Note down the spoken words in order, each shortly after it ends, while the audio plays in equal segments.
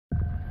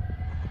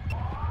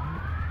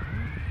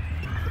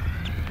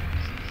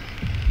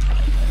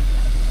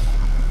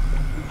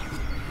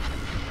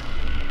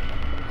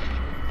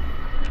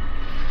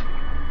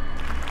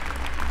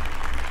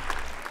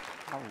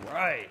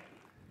right.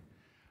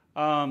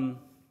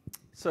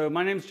 So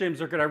my name is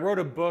James Urquhart. I wrote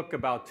a book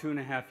about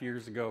 2.5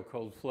 years ago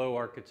called Flow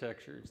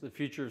Architectures, the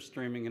Future of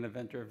Streaming and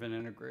Event-Driven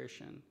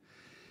Integration.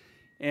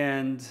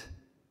 And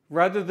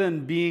rather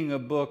than being a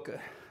book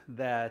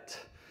that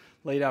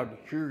laid out,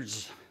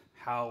 here's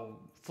how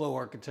flow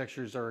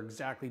architectures are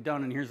exactly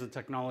done and here's the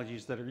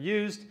technologies that are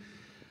used,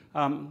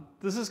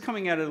 this is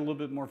coming at it a little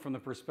bit more from the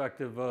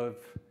perspective of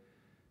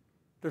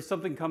there's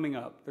something coming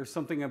up. There's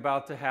something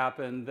about to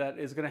happen that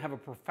is going to have a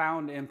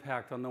profound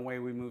impact on the way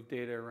we move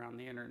data around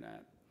the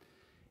internet.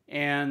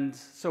 And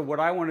so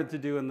what I wanted to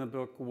do in the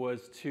book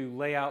was to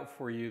lay out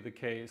for you the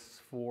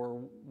case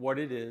for what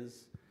it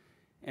is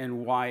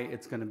and why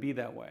it's going to be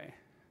that way.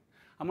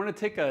 I'm going to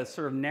take a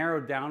sort of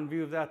narrowed down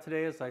view of that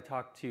today as I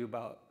talk to you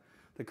about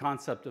the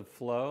concept of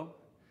flow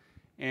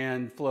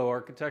and flow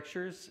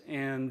architectures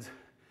and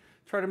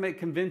try to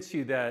convince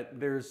you that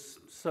there's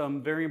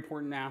some very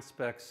important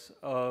aspects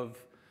of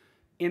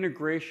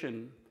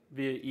integration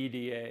via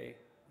EDA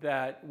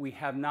that we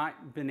have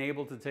not been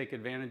able to take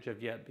advantage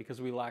of yet because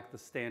we lack the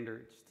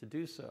standards to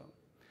do so.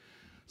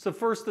 So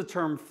first, the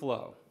term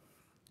flow.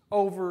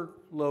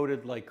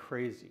 Overloaded like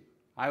crazy.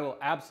 I will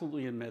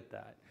absolutely admit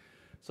that.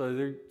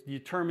 So the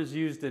term is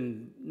used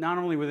in not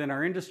only within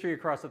our industry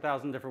across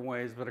 1,000 different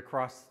ways, but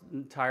across the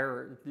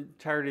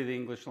entirety of the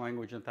English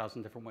language in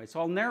 1,000 different ways. So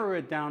I'll narrow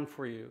it down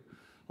for you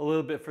a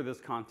little bit for this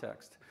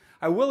context.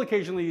 I will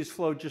occasionally use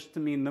flow just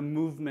to mean the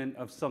movement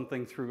of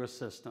something through a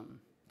system,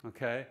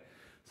 okay?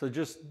 So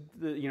just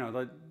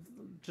the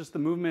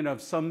movement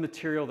of some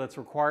material that's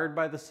required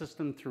by the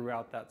system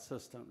throughout that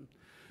system.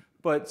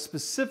 But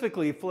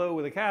specifically, flow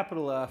with a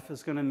capital F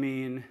is going to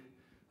mean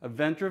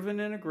event-driven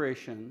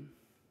integration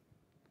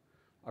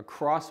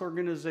across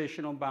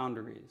organizational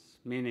boundaries,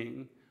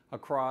 meaning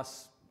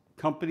across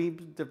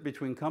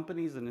between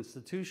companies and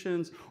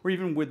institutions, or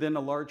even within a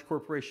large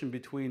corporation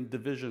between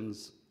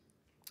divisions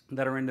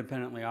that are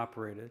independently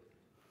operated.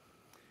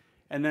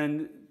 And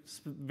then,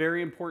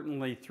 very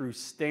importantly, through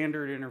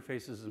standard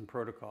interfaces and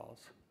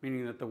protocols,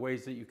 meaning that the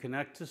ways that you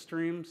connect to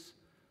streams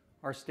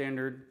are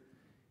standard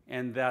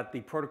and that the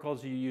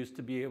protocols you use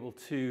to be able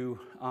to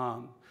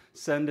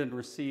send and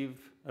receive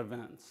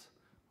events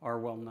are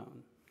well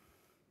known.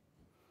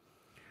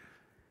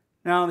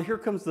 Now, here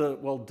comes the,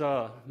 well,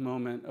 duh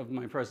moment of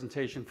my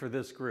presentation for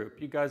this group.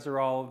 You guys are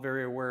all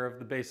very aware of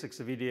the basics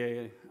of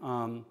EDA,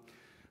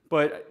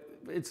 but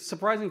it's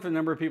surprising for the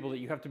number of people that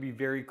you have to be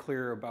very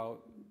clear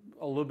about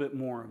a little bit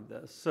more of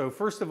this. So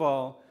first of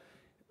all,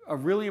 a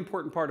really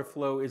important part of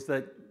flow is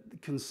that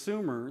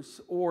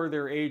consumers or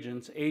their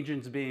agents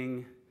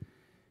being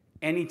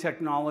any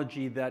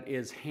technology that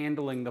is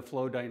handling the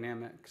flow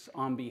dynamics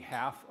on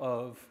behalf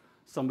of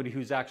somebody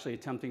who's actually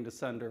attempting to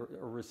send or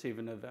receive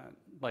an event,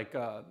 like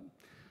a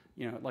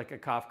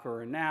Kafka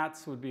or a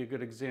NATS would be a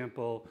good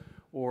example,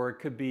 or it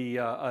could be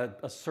a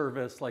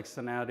service like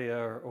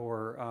Synadia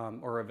or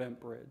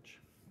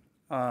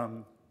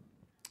EventBridge.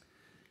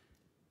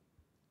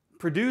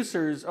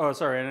 Producers, oh,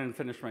 sorry, I didn't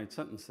finish my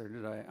sentence there,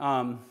 did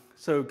I?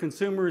 So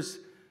consumers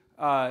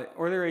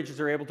or their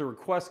agents are able to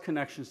request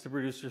connections to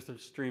producer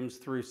streams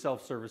through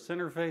self-service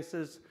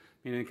interfaces,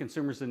 meaning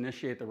consumers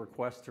initiate the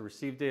request to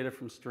receive data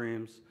from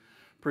streams.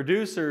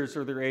 Producers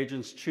or their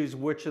agents choose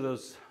which of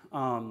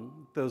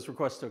those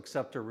requests to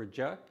accept or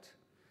reject.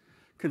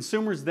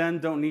 Consumers then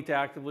don't need to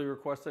actively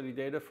request any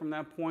data from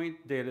that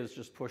point. Data is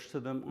just pushed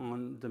to them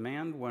on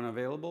demand when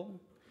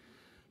available.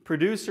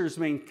 Producers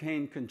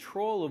maintain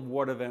control of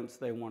what events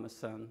they want to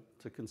send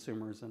to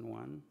consumers and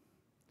when.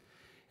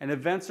 And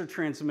events are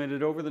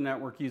transmitted over the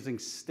network using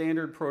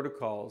standard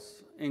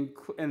protocols,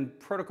 and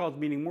protocols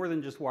meaning more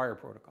than just wire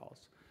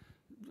protocols.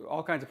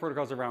 All kinds of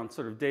protocols around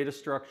sort of data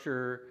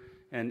structure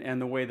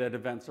and the way that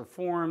events are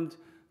formed,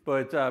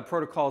 but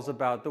protocols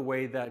about the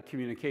way that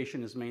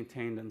communication is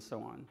maintained and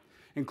so on,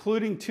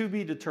 including to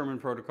be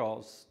determined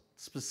protocols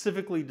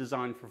specifically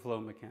designed for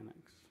flow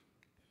mechanics.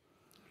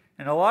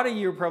 And a lot of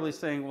you are probably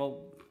saying,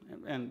 well,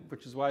 and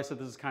which is why I said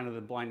this is kind of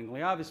the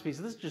blindingly obvious piece,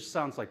 this just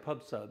sounds like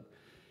PubSub.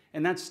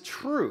 And that's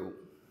true.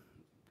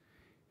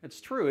 It's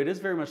true, it is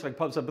very much like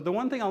PubSub, but the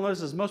one thing I'll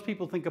notice is most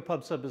people think of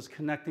PubSub as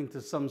connecting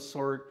to some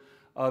sort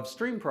of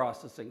stream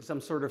processing,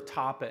 some sort of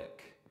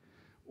topic,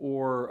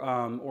 or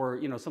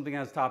something that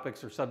has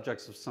topics or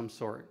subjects of some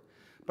sort.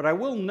 But I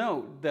will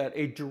note that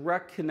a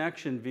direct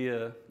connection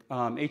via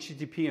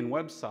HTTP and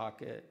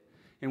WebSocket,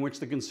 in which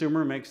the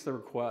consumer makes the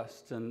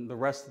request and the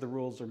rest of the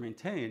rules are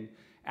maintained,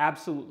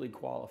 absolutely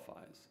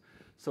qualifies.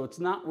 So it's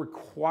not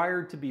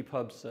required to be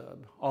PubSub,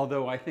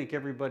 although I think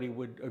everybody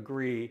would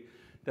agree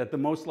that the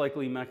most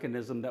likely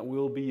mechanism that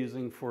we'll be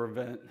using for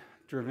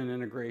event-driven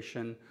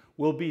integration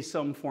will be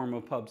some form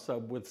of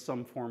PubSub with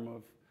some form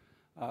of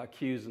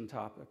queues and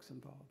topics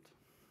involved.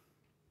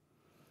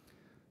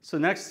 So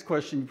next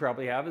question you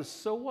probably have is,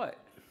 so what?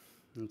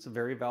 And it's a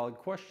very valid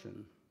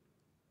question.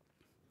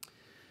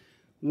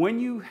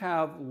 When you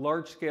have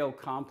large-scale,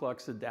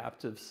 complex,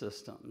 adaptive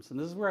systems, and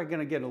this is where I'm going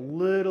to get a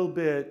little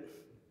bit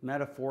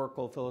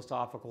metaphorical,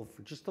 philosophical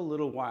for just a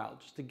little while,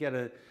 just to get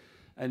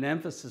an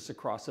emphasis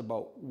across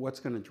about what's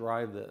going to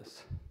drive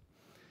this.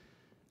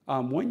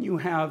 when you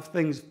have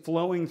things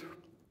flowing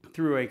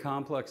through a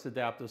complex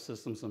adaptive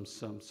system of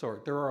some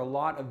sort, there are a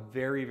lot of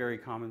very, very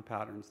common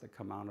patterns that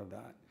come out of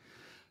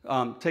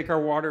that. Take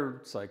our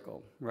water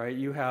cycle, right?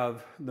 You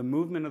have the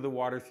movement of the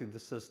water through the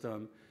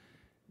system.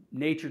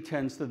 Nature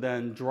tends to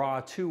then draw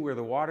to where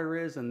the water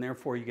is, and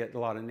therefore you get a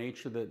lot of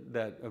nature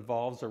that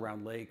evolves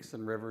around lakes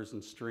and rivers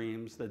and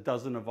streams that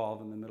doesn't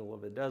evolve in the middle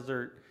of a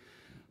desert.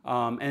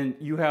 And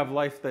you have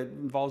life that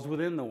evolves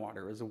within the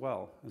water as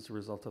well as a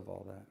result of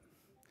all that.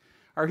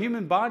 Our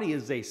human body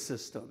is a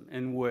system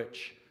in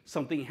which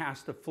something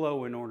has to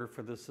flow in order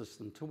for the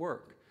system to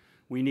work.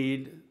 We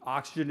need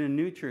oxygen and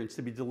nutrients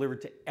to be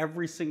delivered to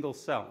every single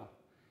cell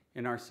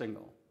in our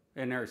system,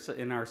 in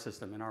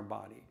our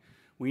body.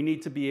 We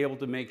need to be able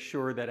to make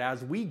sure that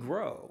as we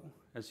grow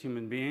as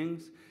human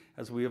beings,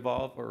 as we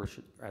evolve, or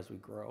as we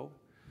grow,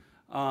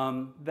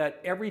 that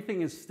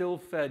everything is still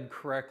fed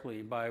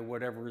correctly by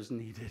whatever is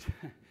needed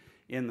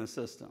in the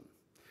system.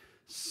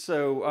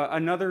 So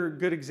another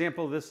good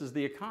example of this is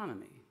the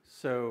economy.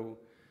 So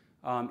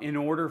in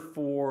order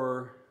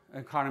for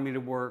an economy to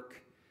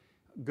work,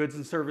 goods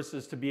and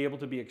services to be able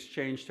to be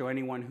exchanged to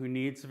anyone who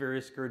needs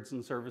various goods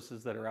and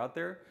services that are out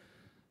there,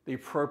 the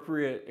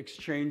appropriate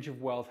exchange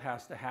of wealth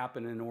has to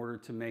happen in order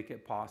to make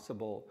it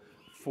possible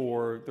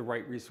for the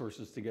right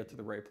resources to get to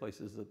the right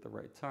places at the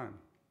right time.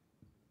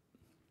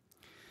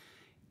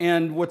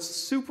 And what's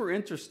super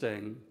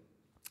interesting,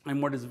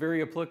 and what is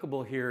very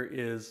applicable here,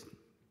 is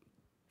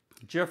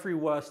Jeffrey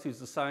West,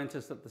 who's a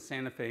scientist at the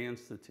Santa Fe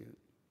Institute,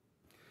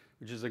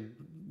 which is a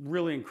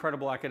really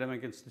incredible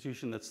academic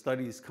institution that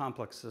studies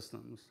complex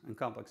systems and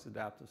complex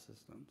adaptive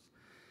systems,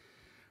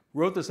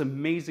 wrote this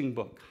amazing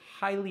book.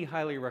 Highly,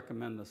 highly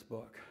recommend this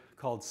book,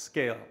 called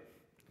Scale.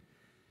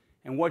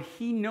 And what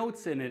he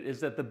notes in it is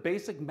that the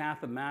basic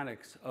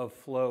mathematics of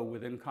flow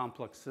within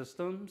complex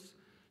systems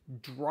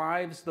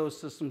drives those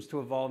systems to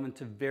evolve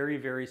into very,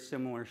 very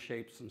similar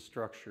shapes and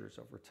structures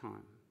over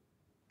time.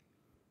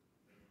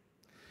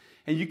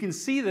 And you can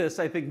see this,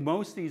 I think,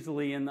 most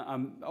easily in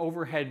the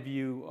overhead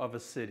view of a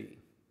city,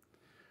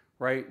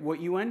 right?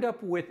 What you end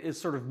up with is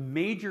sort of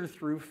major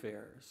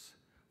thoroughfares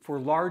for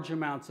large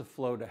amounts of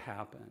flow to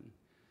happen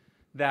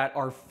that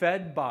are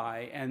fed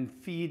by and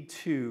feed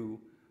to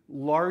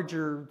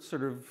larger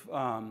sort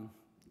of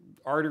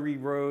artery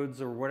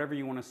roads, or whatever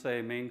you want to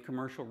say, main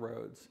commercial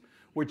roads,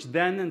 which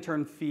then in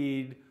turn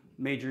feed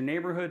major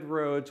neighborhood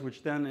roads,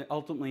 which then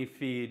ultimately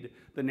feed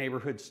the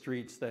neighborhood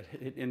streets that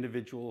hit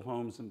individual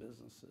homes and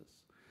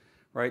businesses,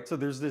 right? So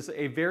there's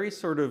a very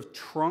sort of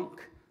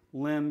trunk,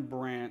 limb,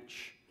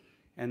 branch,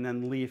 and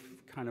then leaf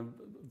kind of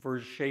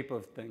shape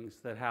of things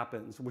that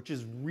happens, which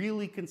is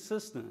really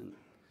consistent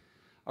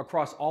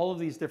across all of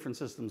these different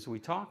systems we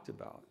talked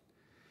about.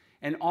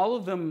 And all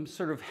of them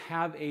sort of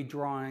have a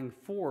drawing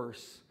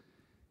force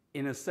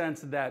in a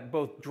sense that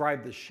both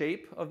drive the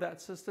shape of that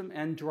system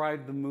and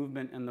drive the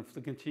movement and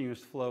the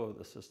continuous flow of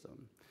the system.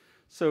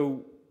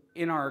 So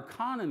in our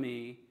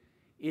economy,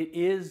 it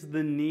is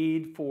the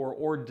need for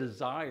or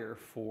desire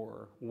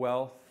for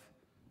wealth,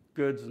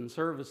 goods, and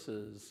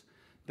services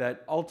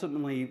that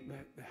ultimately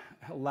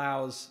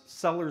allows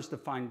sellers to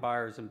find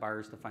buyers and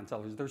buyers to find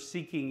sellers. They're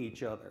seeking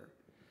each other.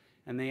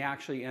 And they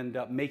actually end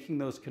up making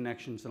those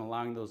connections and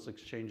allowing those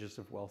exchanges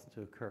of wealth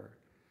to occur.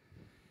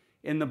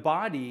 In the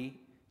body,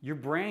 your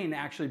brain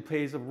actually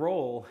plays a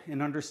role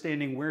in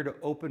understanding where to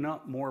open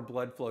up more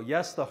blood flow.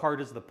 Yes, the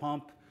heart is the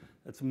pump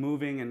that's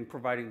moving and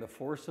providing the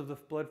force of the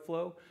blood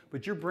flow,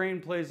 but your brain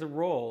plays a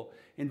role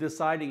in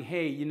deciding,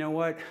 hey, you know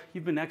what?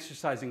 You've been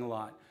exercising a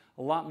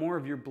lot more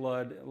of your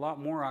blood, a lot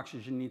more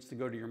oxygen needs to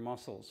go to your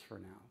muscles for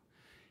now.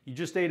 You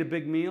just ate a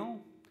big meal.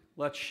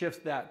 Let's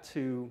shift that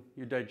to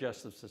your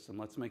digestive system.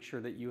 Let's make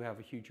sure that you have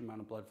a huge amount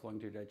of blood flowing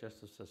to your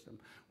digestive system.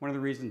 One of the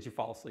reasons you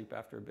fall asleep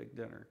after a big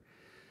dinner.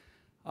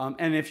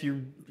 And if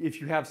you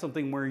have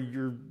something where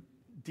you're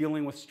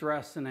dealing with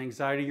stress and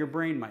anxiety, your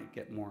brain might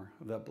get more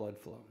of that blood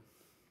flow.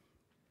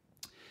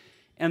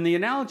 And the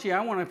analogy I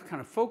want to kind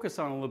of focus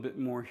on a little bit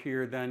more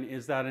here then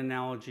is that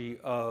analogy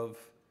of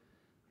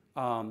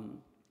the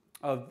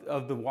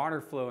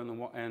water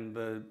flow and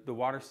the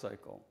water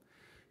cycle.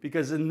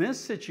 Because in this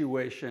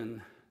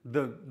situation,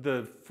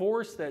 the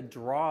force that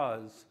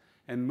draws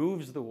and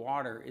moves the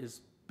water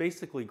is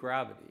basically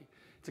gravity.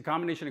 It's a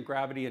combination of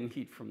gravity and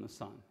heat from the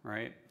sun,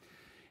 right?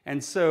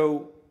 And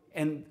so,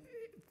 and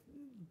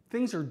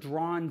things are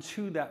drawn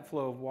to that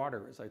flow of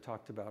water, as I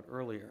talked about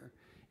earlier.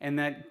 And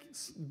that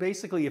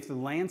basically, if the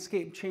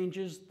landscape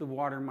changes, the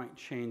water might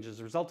change. As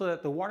a result of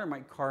that, the water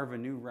might carve a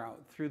new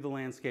route through the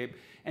landscape,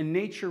 and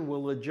nature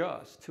will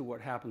adjust to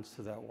what happens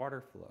to that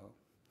water flow.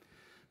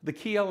 The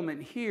key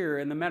element here,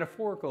 and the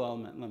metaphorical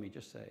element, let me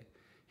just say,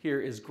 here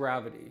is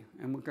gravity.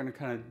 And we're going to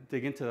kind of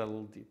dig into that a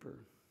little deeper.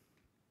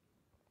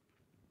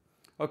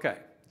 Okay,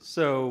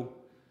 so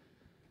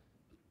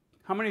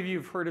how many of you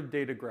have heard of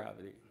data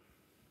gravity?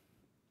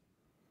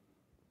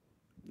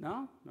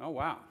 No? Oh,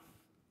 wow.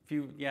 A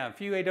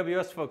few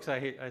AWS folks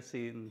I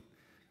see in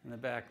the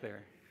back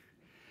there.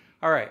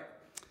 All right.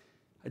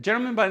 A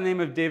gentleman by the name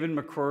of David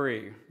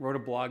McCrory wrote a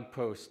blog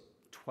post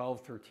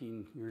 12,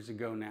 13 years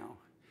ago now,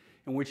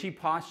 in which he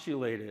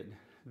postulated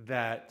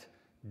that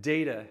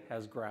data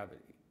has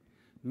gravity,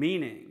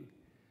 meaning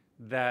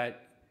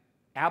that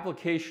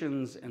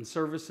applications and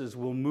services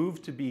will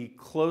move to be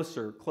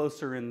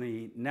closer in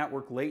the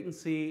network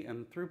latency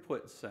and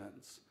throughput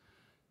sense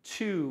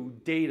to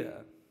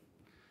data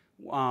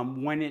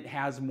when it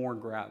has more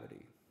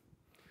gravity.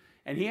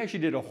 And he actually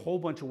did a whole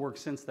bunch of work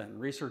since then,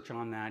 research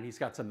on that. He's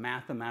got some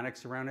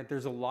mathematics around it.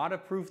 There's a lot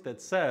of proof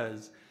that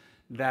says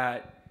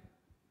that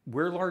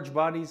where large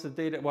bodies of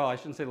data, well, I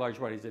shouldn't say large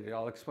bodies of data,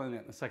 I'll explain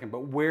that in a second,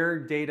 but where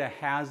data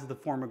has the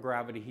form of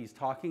gravity he's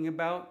talking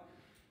about,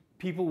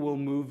 people will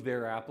move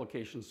their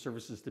application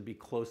services to be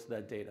close to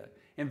that data.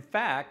 In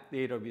fact,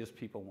 the AWS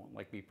people won't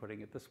like me putting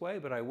it this way,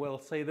 but I will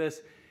say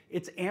this,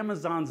 it's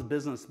Amazon's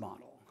business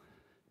model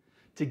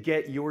to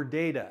get your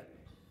data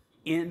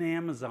in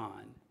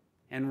Amazon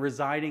and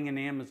residing in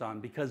Amazon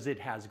because it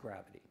has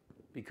gravity,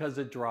 because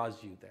it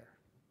draws you there.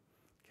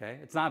 Okay?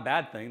 It's not a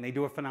bad thing. They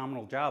do a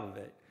phenomenal job of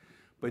it.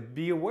 But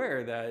be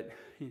aware that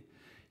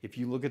if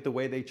you look at the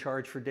way they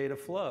charge for data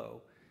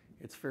flow,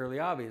 it's fairly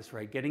obvious,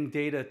 right? Getting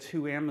data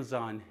to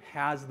Amazon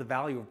has the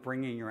value of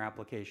bringing your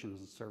applications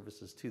and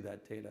services to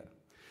that data.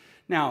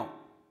 Now,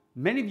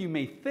 many of you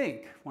may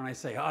think when I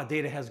say, oh,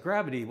 data has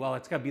gravity, well,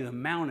 it's got to be the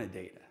amount of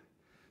data.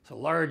 So a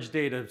large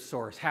data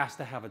source has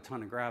to have a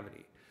ton of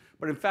gravity.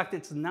 But in fact,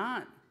 it's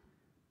not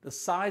the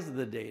size of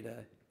the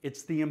data,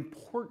 it's the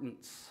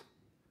importance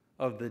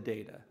of the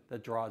data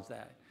that draws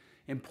that.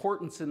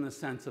 Importance in the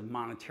sense of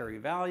monetary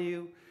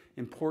value,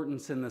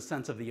 importance in the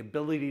sense of the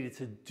ability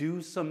to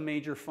do some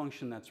major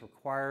function that's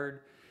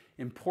required,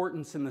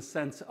 importance in the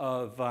sense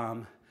of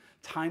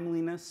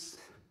timeliness,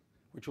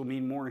 which will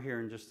mean more here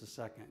in just a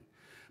second.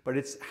 But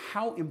it's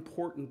how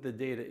important the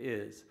data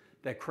is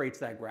that creates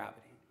that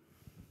gravity.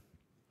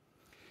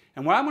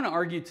 And what I'm going to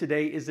argue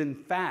today is, in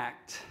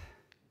fact,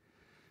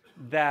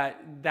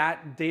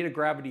 that data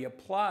gravity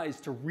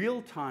applies to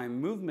real-time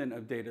movement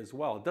of data as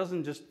well. It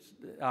doesn't just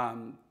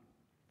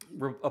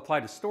apply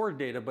to stored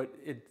data, but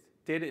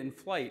data in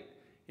flight,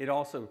 it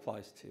also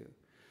applies to.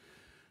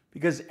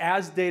 Because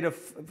as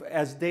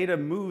data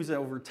moves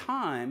over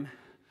time,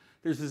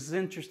 there's this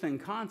interesting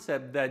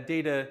concept that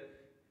data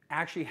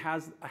actually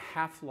has a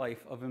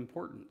half-life of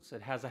importance.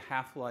 It has a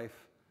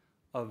half-life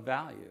of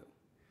value.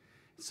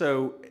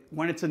 So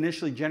when it's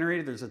initially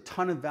generated, there's a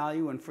ton of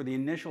value, and for the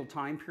initial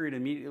time period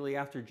immediately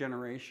after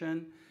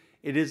generation,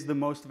 it is the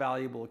most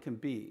valuable it can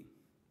be.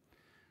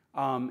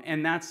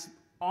 And that's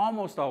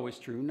almost always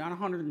true, not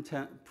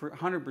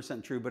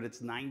 100% true, but it's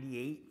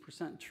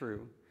 98%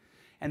 true.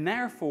 And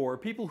therefore,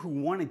 people who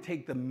want to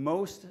take the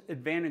most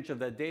advantage of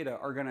that data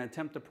are going to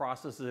attempt to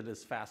process it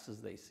as fast as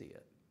they see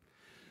it.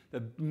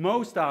 The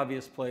most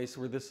obvious place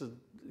where this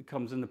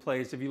comes into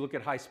play is if you look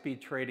at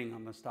high-speed trading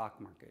on the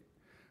stock market.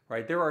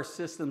 Right? There are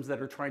systems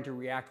that are trying to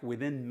react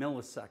within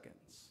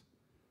milliseconds,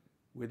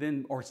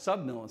 or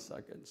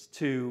sub-milliseconds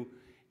to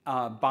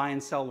buy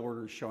and sell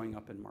orders showing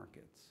up in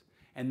markets.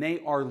 And they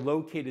are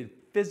located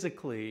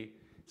physically,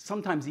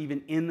 sometimes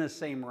even in the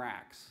same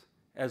racks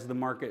as the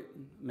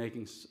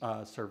market-making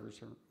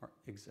servers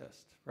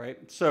exist. Right?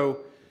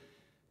 So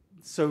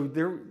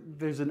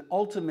there's an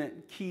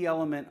ultimate key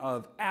element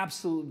of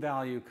absolute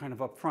value kind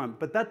of up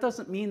front. But that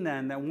doesn't mean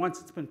then that once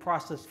it's been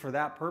processed for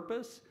that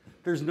purpose,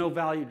 there's no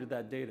value to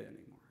that data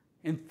anymore.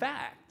 In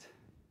fact,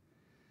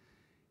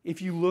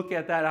 if you look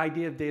at that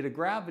idea of data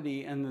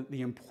gravity and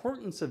the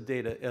importance of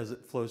data as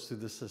it flows through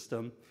the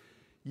system,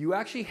 you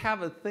actually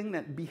have a thing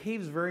that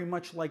behaves very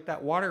much like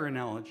that water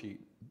analogy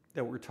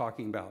that we're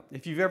talking about.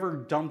 If you've ever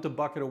dumped a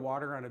bucket of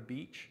water on a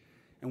beach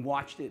and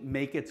watched it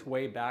make its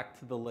way back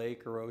to the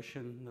lake or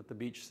ocean that the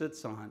beach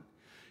sits on,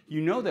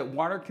 you know that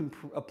water can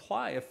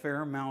apply a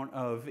fair amount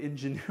of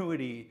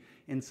ingenuity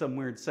in some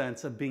weird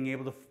sense of being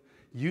able to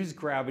use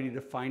gravity to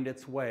find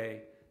its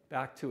way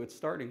back to its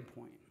starting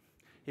point.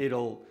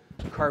 It'll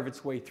carve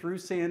its way through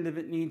sand if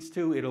it needs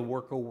to, it'll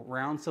work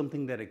around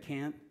something that it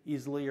can't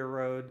easily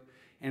erode,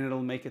 and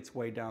it'll make its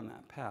way down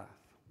that path.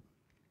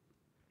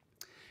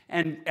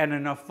 And at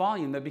enough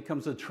volume, that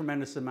becomes a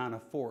tremendous amount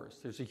of force.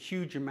 There's a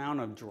huge amount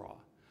of draw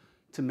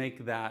to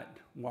make that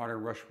water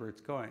rush where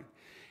it's going.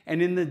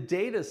 And in the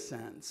data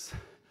sense,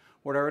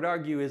 what I would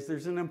argue is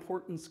there's an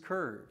importance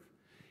curve.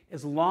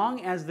 As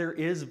long as there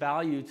is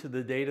value to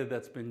the data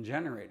that's been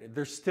generated,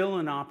 there's still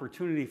an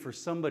opportunity for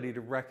somebody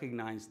to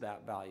recognize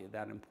that value,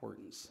 that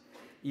importance,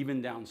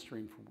 even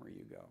downstream from where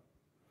you go.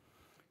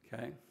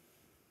 Okay?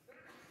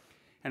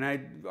 And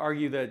I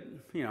argue that,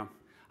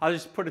 I'll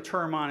just put a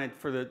term on it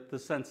for the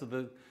sense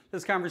of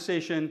this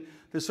conversation.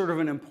 There's sort of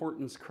an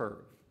importance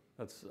curve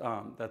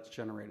that's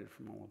generated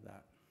from all of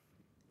that.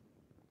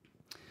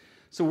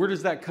 So where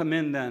does that come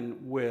in then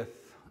with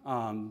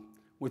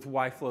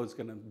why flow is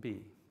going to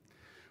be?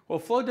 Well,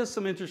 flow does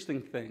some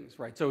interesting things,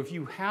 right? So if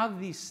you have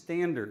these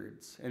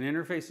standards and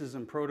interfaces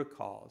and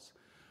protocols,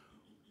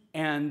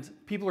 and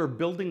people are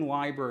building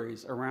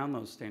libraries around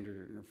those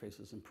standard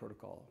interfaces and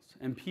protocols,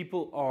 and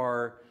people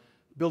are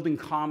building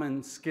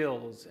common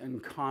skills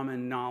and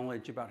common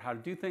knowledge about how to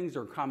do things,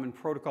 or common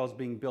protocols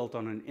being built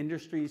on an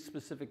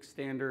industry-specific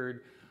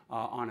standard,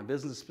 on a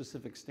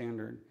business-specific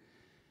standard,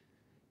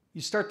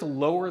 you start to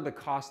lower the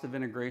cost of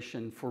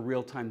integration for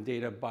real-time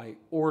data by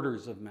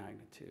orders of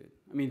magnitude.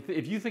 I mean,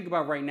 if you think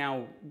about right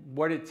now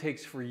what it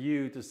takes for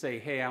you to say,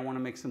 hey, I want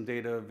to make some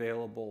data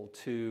available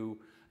to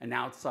an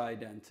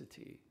outside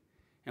entity,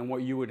 and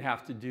what you would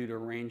have to do to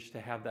arrange to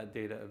have that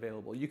data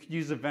available. You could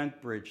use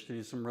EventBridge to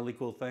do some really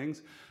cool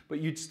things, but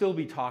you'd still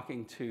be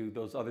talking to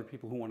those other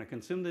people who want to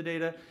consume the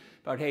data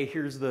about, hey,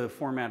 here's the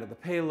format of the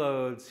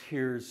payloads,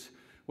 here's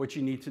what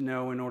you need to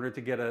know in order to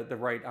get the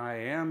right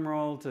IAM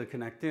role to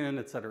connect in,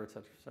 et cetera, et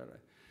cetera, et cetera.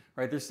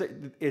 Right?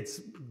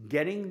 It's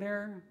getting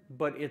there,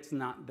 but it's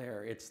not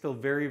there. It's still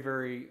very,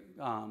 very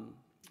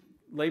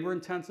labor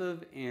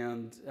intensive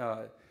and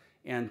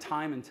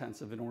time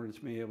intensive in order to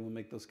be able to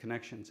make those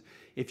connections.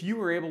 If you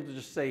were able to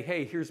just say,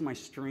 hey, here's my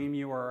stream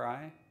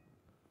URI,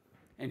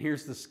 and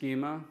here's the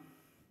schema,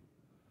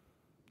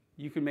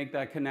 you can make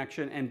that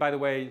connection. And by the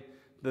way,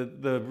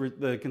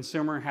 the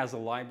consumer has a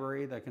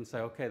library that can say,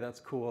 okay, that's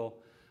cool.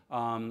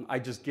 I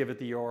just give it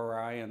the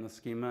URI and the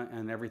schema,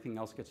 and everything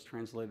else gets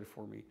translated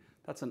for me.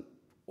 That's an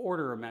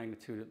order of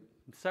magnitude,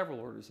 several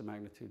orders of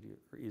magnitude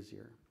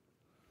easier.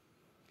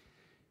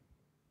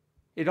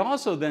 It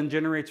also then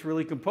generates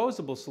really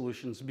composable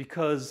solutions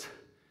because,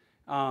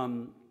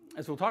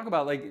 as we'll talk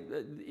about,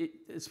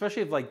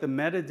 especially if the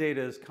metadata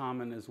is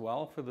common as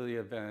well for the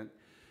event,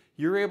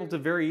 you're able to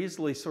very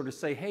easily sort of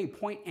say, hey,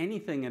 point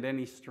anything at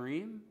any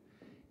stream,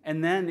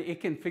 and then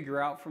it can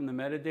figure out from the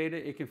metadata,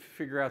 it can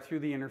figure out through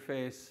the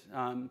interface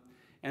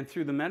and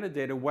through the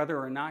metadata whether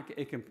or not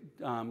it can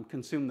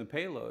consume the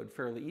payload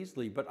fairly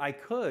easily. But I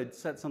could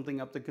set something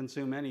up to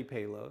consume any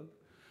payload.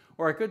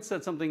 Or I could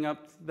set something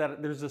up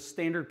that there's a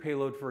standard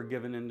payload for a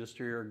given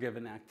industry or a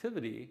given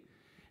activity,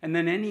 and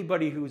then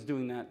anybody who's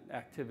doing that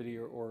activity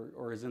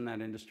or is in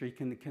that industry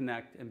can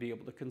connect and be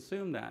able to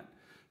consume that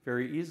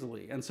very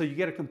easily. And so you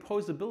get a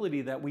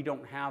composability that we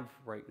don't have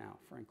right now,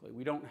 frankly.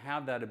 We don't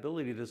have that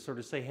ability to sort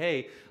of say,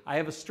 hey, I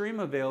have a stream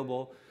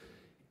available.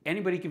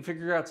 Anybody can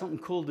figure out something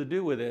cool to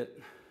do with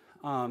it.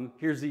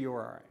 Here's the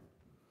URI.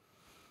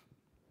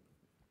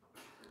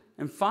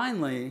 And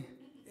finally,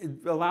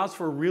 it allows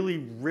for a really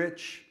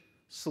rich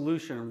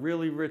solution, a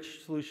really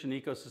rich solution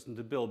ecosystem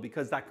to build,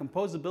 because that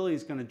composability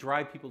is going to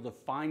drive people to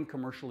find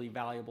commercially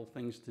valuable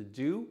things to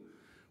do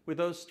with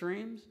those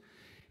streams.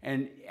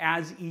 And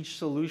as each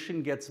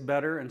solution gets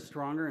better and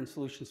stronger and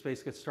solution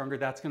space gets stronger,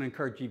 that's going to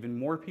encourage even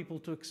more people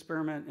to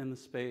experiment in the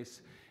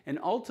space. And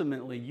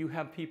ultimately, you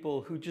have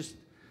people who just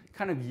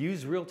kind of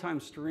use real-time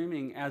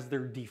streaming as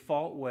their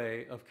default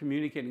way of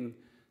communicating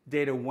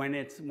data when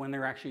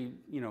they're actually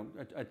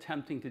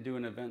attempting to do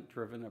an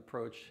event-driven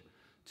approach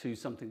to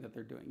something that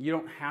they're doing. You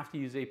don't have to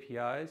use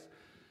APIs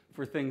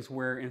for things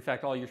where, in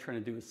fact, all you're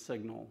trying to do is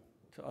signal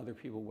to other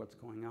people what's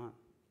going on.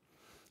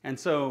 And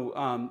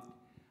so,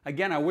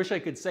 again, I wish I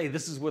could say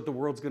this is what the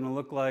world's going to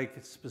look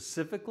like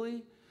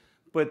specifically,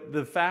 but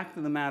the fact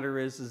of the matter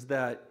is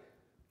that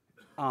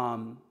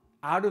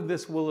out of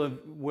this will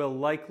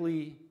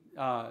likely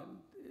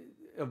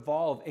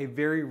evolve a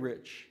very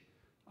rich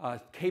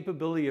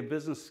capability of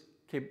business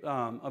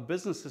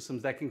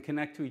systems that can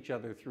connect to each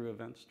other through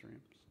event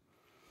streams.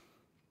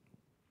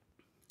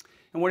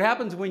 And what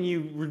happens when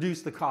you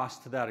reduce the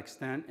cost to that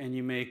extent and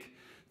you make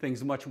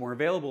things much more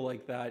available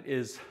like that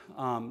is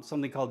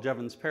something called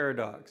Jevons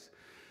paradox,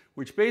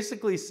 which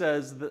basically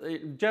says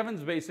that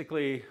Jevons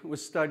basically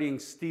was studying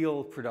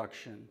steel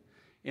production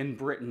in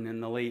Britain in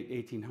the late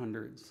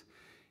 1800s.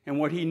 And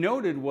what he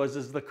noted was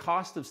as the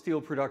cost of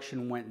steel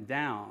production went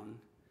down,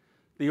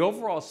 the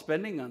overall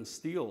spending on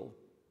steel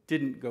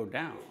didn't go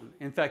down.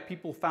 In fact,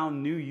 people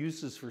found new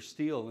uses for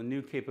steel and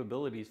new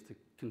capabilities to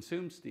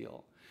consume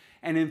steel.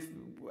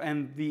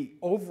 And the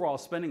overall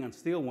spending on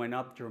steel went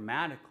up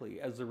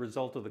dramatically as a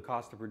result of the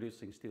cost of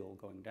producing steel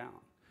going down.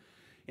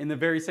 In the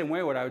very same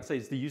way, what I would say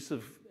is the use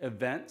of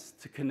events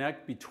to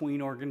connect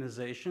between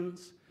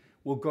organizations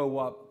will go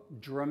up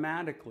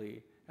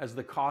dramatically as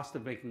the cost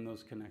of making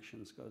those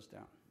connections goes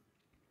down.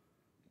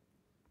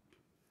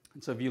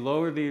 And so if you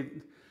lower the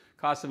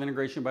cost of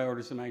integration by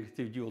orders of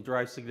magnitude, you will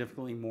drive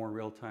significantly more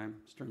real-time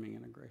streaming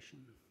integration.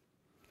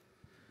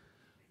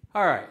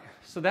 All right,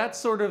 so that's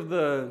sort of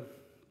the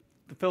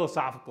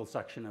philosophical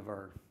section of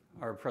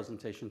our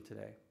presentation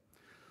today.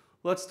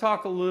 Let's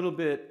talk a little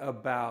bit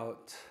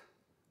about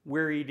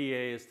where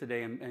EDA is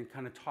today and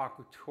kind of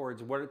talk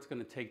towards what it's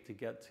going to take to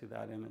get to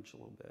that image a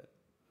little bit.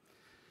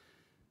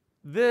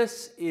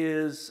 This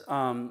is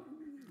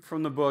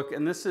from the book,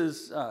 and this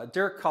is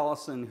Derek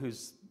Collison,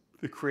 who's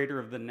the creator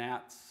of the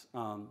NATS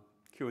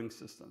queuing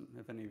system,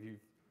 if any of you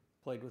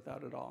played with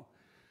that at all.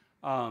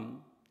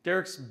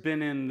 Derek's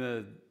been in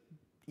the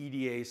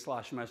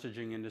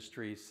EDA/messaging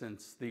industry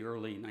since the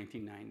early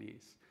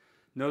 1990s.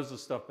 Knows the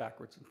stuff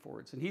backwards and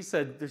forwards. And he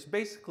said there's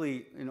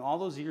basically, in all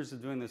those years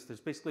of doing this, there's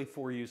basically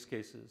 4 use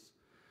cases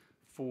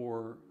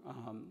for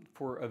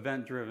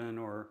event-driven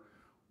or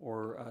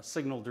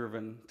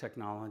signal-driven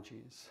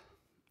technologies.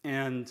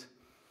 And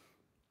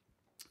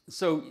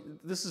So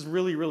this is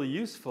really, really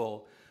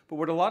useful. But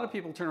what a lot of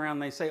people turn around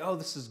and they say, oh,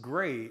 this is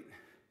great.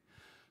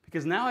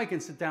 Because now I can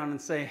sit down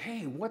and say,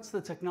 hey, what's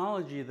the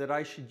technology that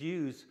I should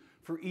use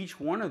for each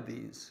one of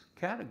these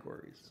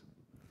categories?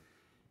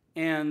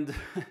 And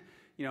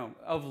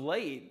of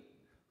late,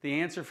 the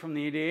answer from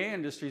the EDA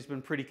industry has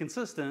been pretty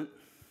consistent.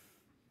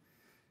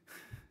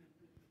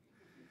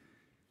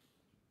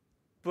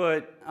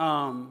 But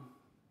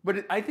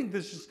I think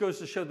this just goes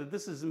to show that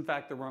this is, in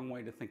fact, the wrong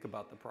way to think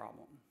about the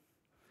problem.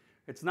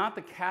 It's not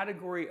the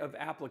category of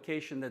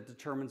application that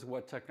determines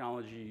what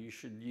technology you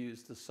should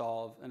use to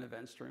solve an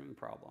event streaming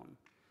problem.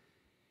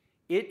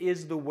 It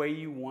is the way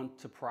you want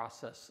to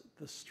process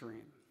the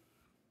stream.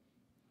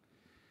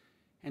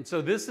 And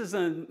so this is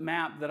a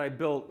map that I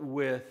built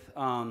with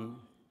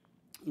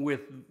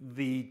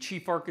the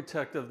chief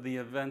architect of the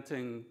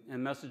eventing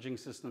and messaging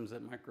systems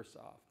at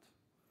Microsoft,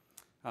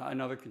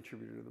 another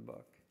contributor to the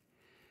book.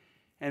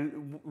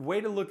 And the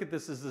way to look at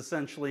this is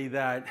essentially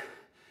that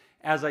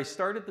as I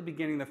start at the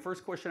beginning, the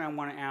first question I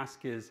want to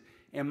ask is,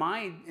 am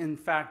I, in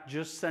fact,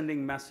 just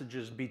sending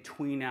messages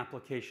between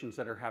applications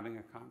that are having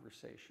a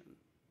conversation?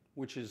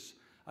 Which is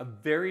a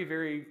very,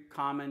 very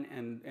common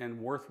and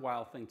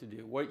worthwhile thing to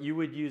do. What you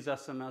would use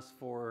SMS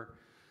for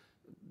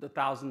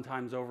 1,000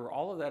 times over,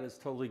 all of that is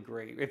totally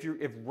great.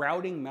 If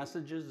routing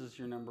messages is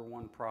your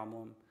 #1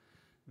 problem,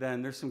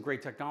 then there's some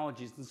great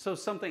technologies. And so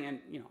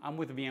I'm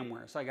with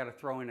VMware, so I got to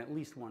throw in at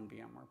least one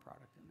VMware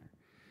product in there.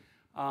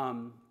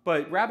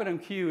 But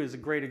RabbitMQ is a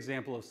great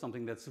example of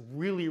something that's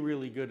really,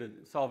 really good at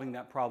solving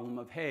that problem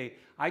of, hey,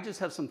 I just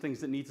have some things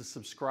that need to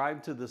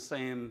subscribe to the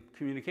same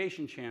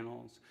communication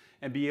channels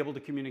and be able to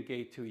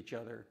communicate to each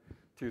other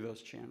through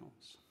those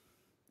channels.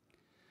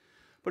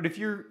 But if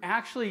you're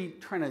actually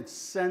trying to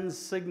send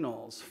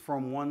signals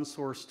from one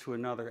source to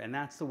another, and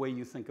that's the way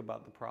you think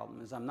about the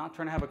problem, is I'm not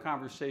trying to have a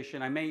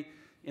conversation. I may,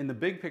 in the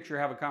big picture,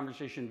 have a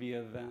conversation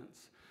via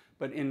events.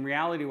 But in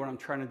reality, what I'm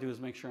trying to do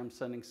is make sure I'm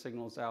sending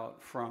signals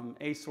out from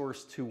a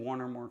source to one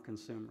or more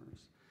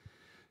consumers.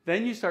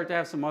 Then you start to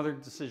have some other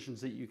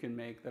decisions that you can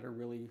make that are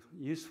really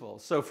useful.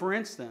 So for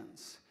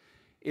instance,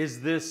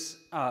 is this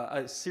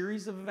a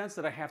series of events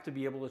that I have to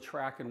be able to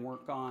track and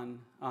work on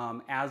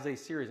as a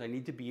series? I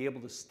need to be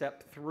able to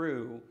step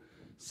through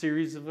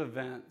series of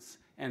events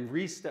and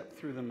re-step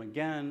through them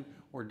again,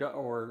 or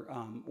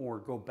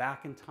go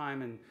back in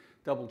time and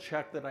double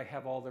check that I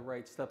have all the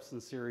right steps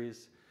in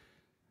series.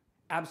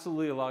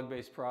 Absolutely a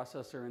log-based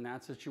processor in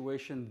that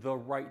situation, the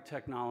right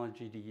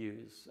technology to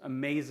use.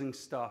 Amazing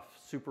stuff,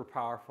 super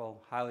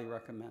powerful, highly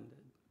recommended.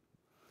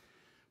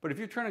 But if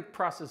you're trying to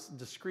process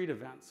discrete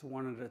events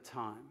one at a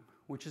time,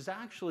 which is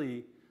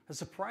actually a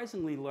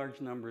surprisingly large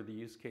number of the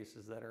use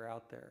cases that are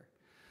out there,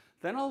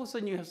 then all of a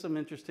sudden you have some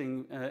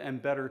interesting and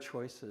better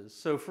choices.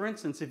 So for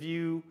instance, if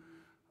you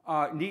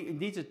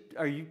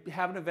you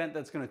have an event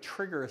that's going to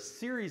trigger a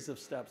series of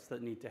steps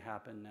that need to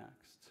happen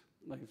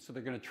next, so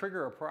they're going to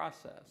trigger a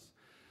process,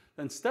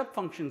 then step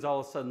functions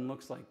all of a sudden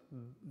looks like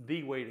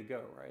the way to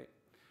go, right?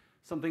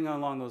 Something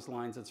along those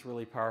lines that's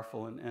really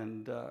powerful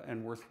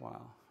and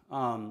worthwhile.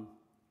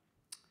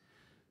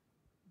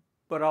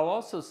 But I'll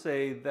also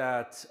say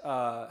that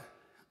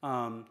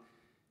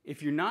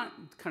if you're not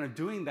kind of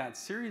doing that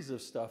series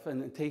of stuff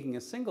and taking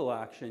a single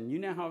action, you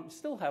now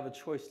still have a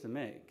choice to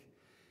make.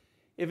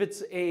 If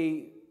it's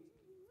a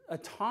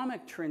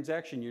atomic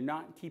transaction, you're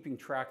not keeping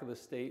track of the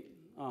state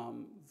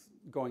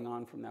going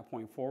on from that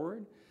point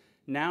forward.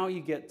 Now you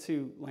get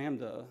to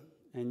Lambda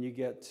and you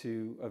get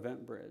to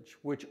Event Bridge,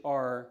 which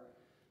are,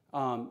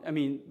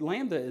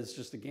 Lambda is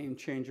just a game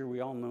changer.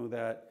 We all know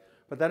that.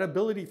 But that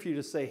ability for you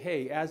to say,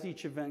 hey, as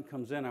each event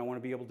comes in, I want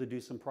to be able to do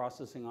some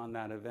processing on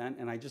that event,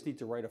 and I just need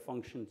to write a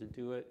function to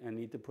do it and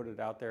need to put it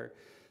out there.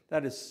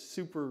 That is a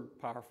super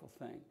powerful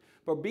thing.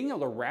 But being able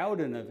to route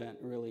an event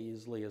really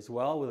easily as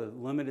well with a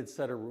limited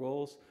set of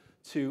rules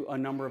to a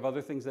number of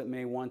other things that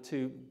may want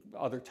to,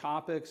 other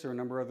topics or a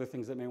number of other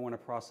things that may want to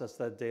process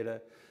that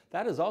data,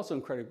 that is also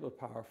incredibly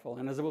powerful.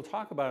 And as we'll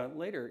talk about it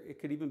later, it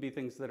could even be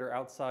things that are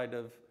outside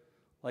of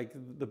like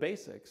the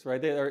basics,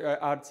 right? They are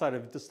outside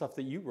of the stuff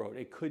that you wrote.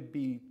 It could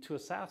be to a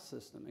SaaS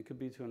system. It could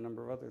be to a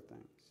number of other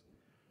things.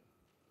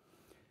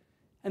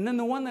 And then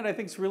the one that I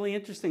think is really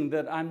interesting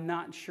that I'm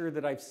not sure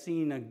that I've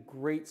seen a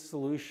great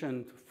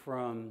solution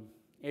from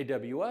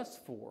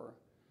AWS for,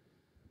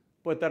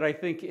 but that I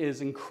think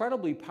is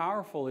incredibly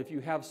powerful if you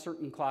have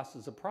certain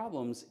classes of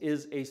problems,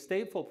 is a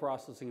stateful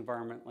processing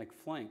environment like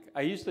Flink.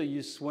 I used to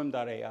use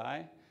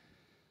swim.ai,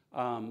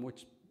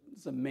 which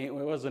it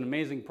was an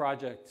amazing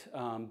project,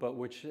 but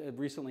which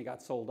recently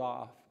got sold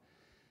off.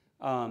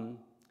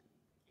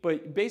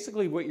 But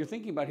basically what you're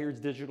thinking about here is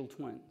digital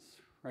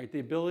twins, right? The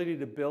ability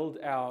to build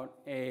out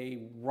a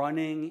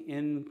running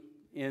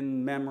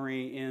in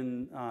memory,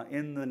 in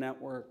the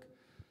network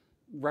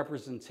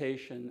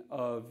representation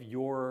of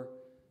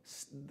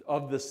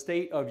the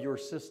state of your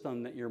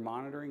system that you're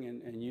monitoring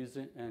and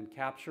using and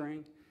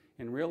capturing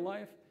in real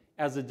life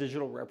as a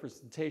digital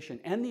representation,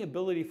 and the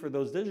ability for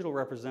those digital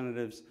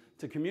representatives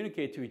to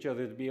communicate to each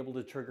other to be able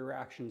to trigger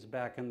actions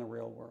back in the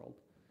real world.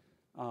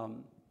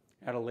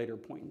 at a later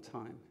point in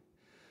time.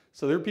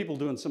 So there are people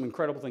doing some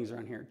incredible things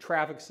around here.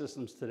 Traffic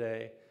systems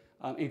today,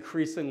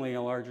 increasingly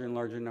a larger and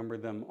larger number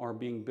of them are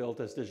being built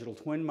as digital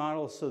twin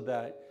models so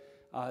that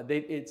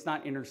it's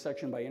not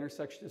intersection by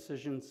intersection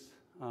decisions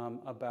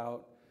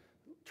about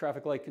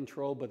traffic light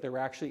control, but they're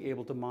actually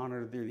able to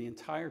monitor the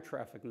entire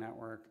traffic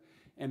network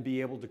and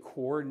be able to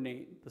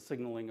coordinate the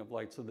signaling of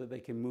light so that they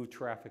can move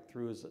traffic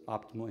through as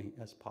optimally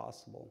as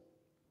possible.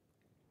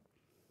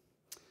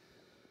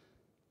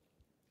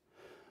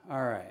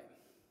 All right.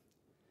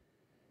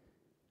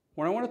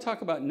 What I want to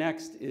talk about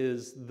next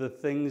is the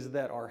things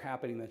that are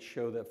happening that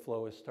show that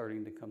flow is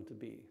starting to come to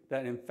be.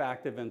 That in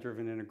fact,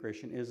 event-driven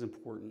integration is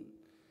important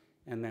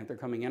and that they're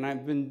coming. And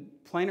I've been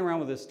playing around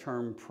with this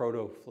term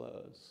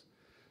proto-flows,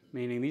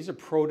 meaning these are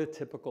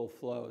prototypical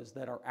flows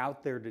that are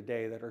out there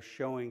today that are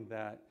showing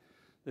that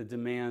the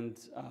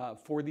demand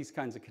for these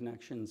kinds of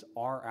connections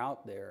are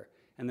out there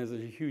and there's a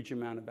huge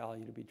amount of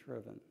value to be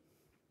driven.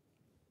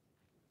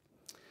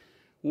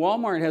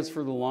 Walmart has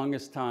for the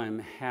longest time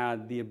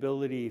had the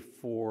ability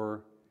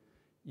for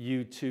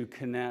you to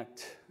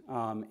connect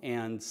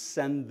and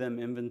send them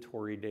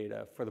inventory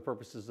data for the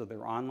purposes of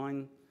their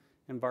online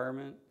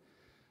environment,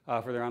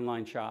 for their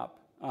online shop,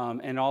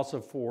 and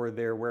also for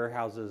their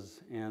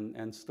warehouses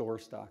and store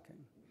stocking.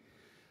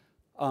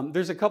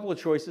 There's a couple of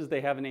choices.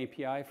 They have an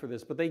API for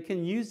this, but they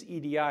can use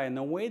EDI, and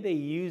the way they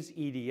use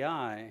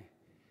EDI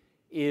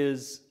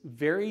is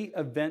very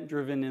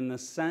event-driven in the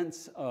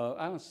sense of,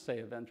 I don't say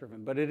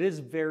event-driven, but it is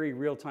very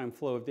real-time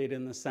flow of data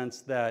in the sense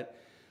that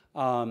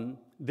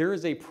there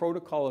is a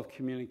protocol of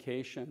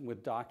communication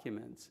with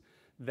documents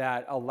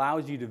that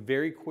allows you to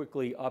very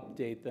quickly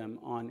update them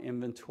on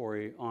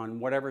inventory on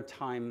whatever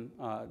time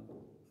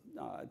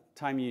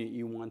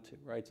you want to,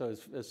 right? So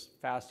as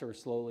fast or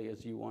slowly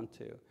as you want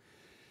to.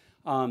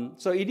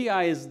 So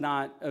EDI is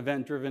not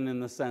event-driven in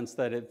the sense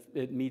that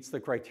it meets the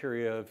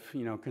criteria of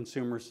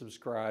consumer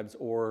subscribes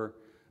or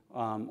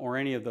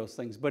any of those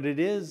things, but it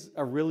is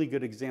a really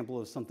good example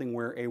of something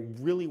where a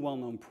really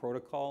well-known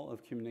protocol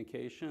of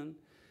communication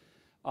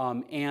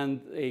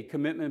and a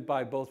commitment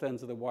by both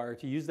ends of the wire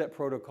to use that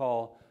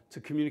protocol to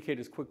communicate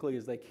as quickly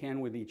as they can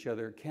with each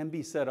other can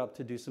be set up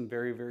to do some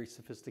very, very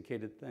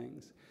sophisticated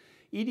things.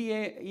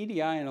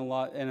 EDI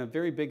in a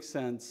very big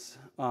sense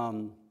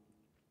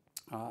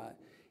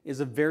is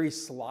a very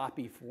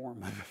sloppy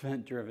form of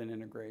event-driven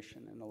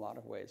integration in a lot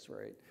of ways,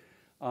 right?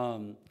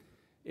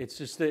 It's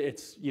just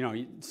that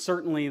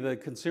certainly the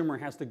consumer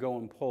has to go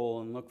and pull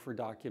and look for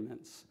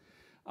documents,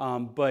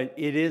 but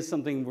it is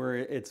something where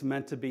it's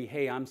meant to be,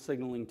 hey, I'm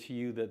signaling to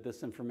you that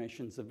this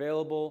information is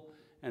available,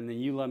 and then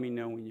you let me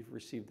know when you've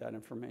received that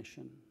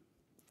information.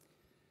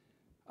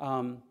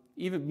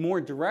 Even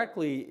more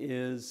directly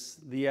is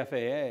the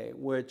FAA,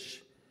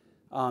 which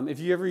if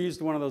you ever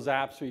used one of those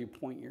apps where you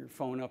point your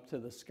phone up to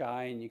the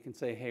sky and you can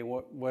say, hey,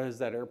 what is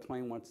that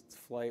airplane? What's its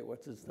flight?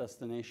 What's its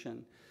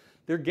destination?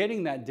 They're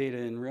getting that data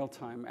in real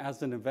time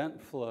as an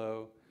event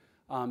flow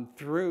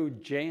through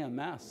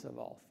JMS of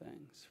all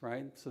things,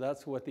 right? So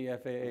that's what the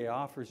FAA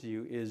offers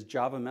you is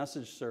Java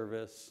Message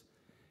Service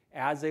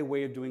as a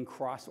way of doing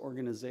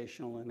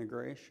cross-organizational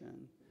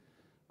integration.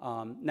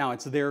 Now,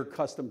 it's their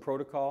custom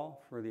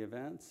protocol for the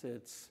events.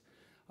 It's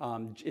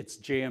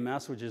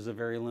JMS, which is a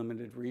very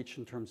limited reach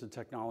in terms of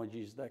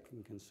technologies that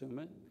can consume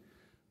it.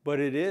 But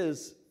it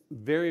is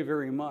very,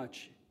 very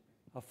much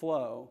a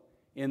flow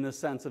in the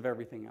sense of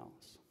everything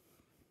else.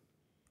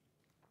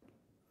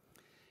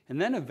 And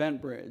then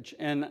EventBridge.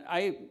 And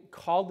I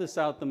called this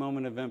out the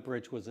moment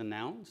EventBridge was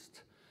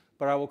announced,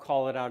 but I will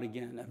call it out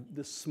again.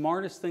 The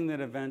smartest thing that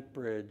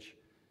EventBridge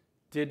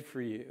did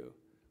for you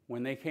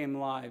when they came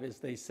live is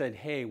they said,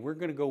 hey,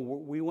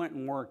 we went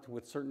and worked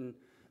with certain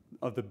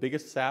of the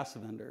biggest SaaS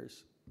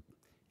vendors,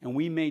 and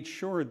we made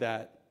sure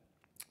that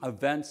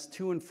events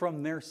to and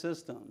from their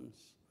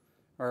systems,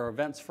 or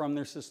events from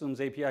their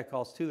systems, API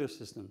calls to their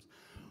systems,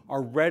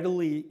 are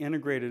readily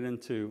integrated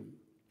into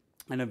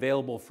and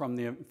available from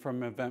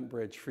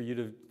EventBridge for you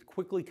to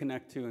quickly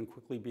connect to and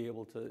quickly be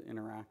able to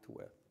interact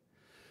with.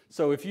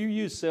 So if you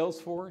use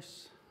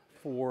Salesforce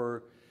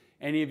for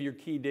any of your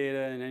key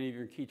data and any of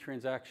your key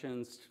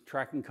transactions,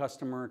 tracking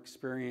customer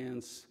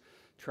experience,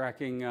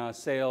 tracking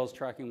sales,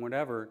 tracking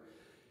whatever,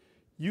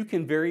 you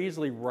can very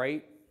easily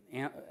write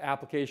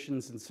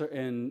applications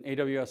in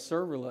AWS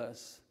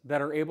Serverless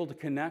that are able to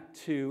connect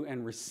to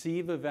and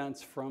receive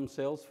events from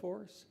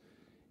Salesforce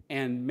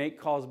and make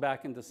calls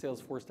back into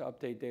Salesforce to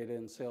update data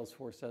in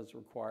Salesforce as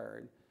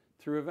required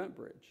through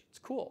EventBridge. It's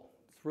cool.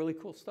 It's really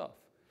cool stuff.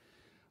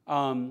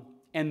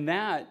 And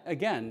that,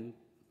 again,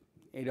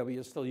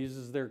 AWS still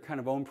uses their kind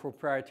of own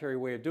proprietary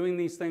way of doing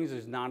these things.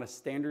 There's not a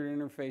standard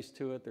interface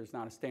to it. There's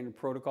not a standard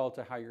protocol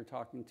to how you're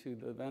talking to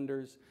the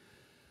vendors.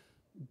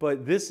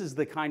 But this is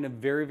the kind of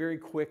very, very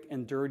quick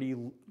and dirty,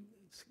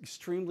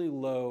 extremely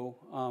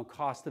low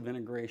cost of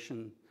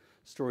integration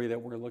story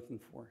that we're looking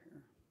for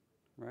here,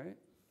 right?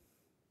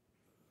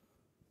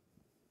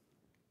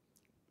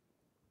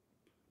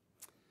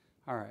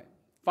 All right.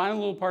 Final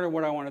little part of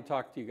what I want to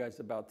talk to you guys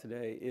about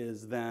today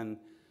is then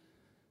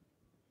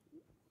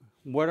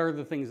what are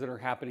the things that are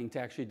happening to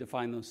actually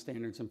define those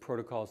standards and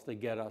protocols that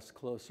get us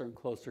closer and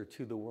closer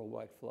to the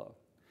worldwide flow.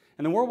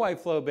 And the worldwide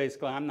flow,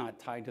 basically, I'm not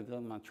tied to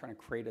them. I'm not trying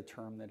to create a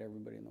term that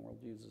everybody in the world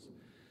uses.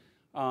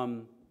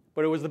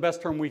 But it was the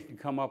best term we could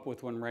come up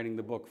with when writing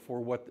the book for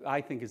what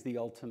I think is the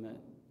ultimate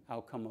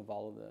outcome of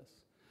all of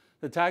this.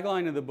 The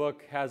tagline of the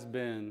book has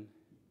been,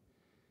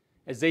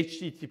 as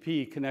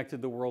HTTP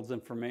connected the world's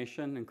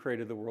information and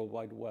created the World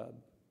Wide Web,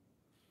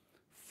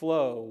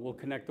 flow will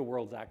connect the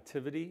world's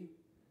activity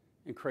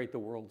and create the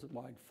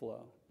worldwide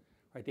flow.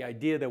 Right? The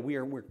idea that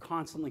we're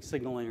constantly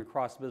signaling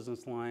across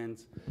business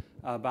lines,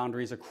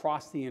 boundaries,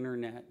 across the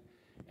internet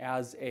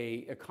as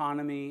a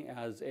economy,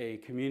 as a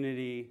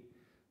community,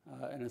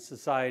 and a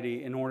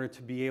society in order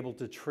to be able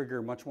to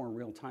trigger much more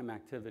real-time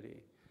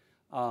activity.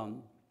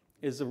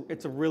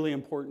 It's a really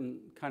important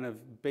kind of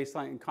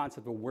baseline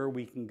concept of where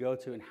we can go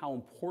to and how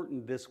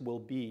important this will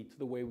be to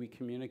the way we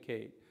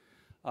communicate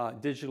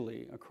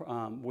digitally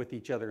with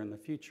each other in the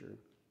future.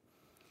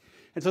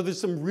 And so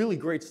there's some really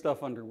great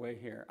stuff underway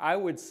here. I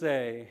would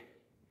say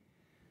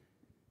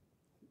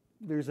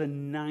there's a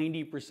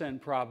 90%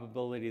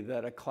 probability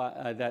that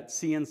that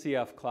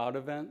CNCF cloud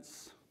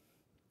events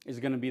is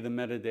going to be the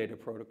metadata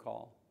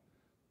protocol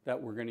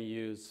that we're going to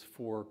use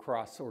for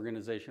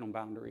cross-organizational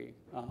boundary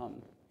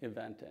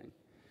eventing.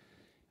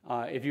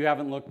 If you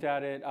haven't looked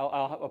at it,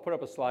 I'll put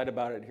up a slide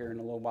about it here in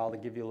a little while to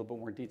give you a little bit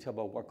more detail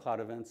about what cloud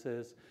events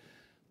is.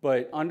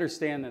 But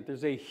understand that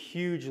there's a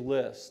huge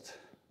list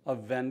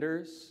of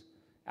vendors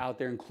out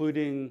there,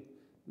 including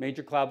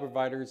major cloud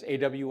providers.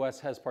 AWS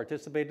has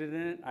participated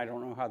in it. I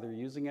don't know how they're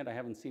using it. I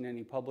haven't seen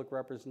any public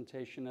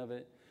representation of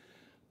it.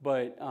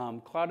 But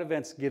cloud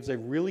events gives a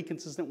really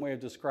consistent way of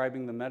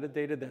describing the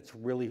metadata that's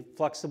really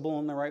flexible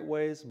in the right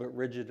ways, but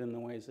rigid in the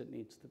ways it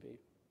needs to be.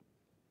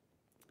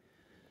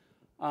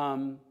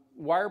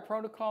 Wire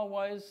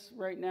protocol-wise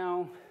right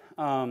now,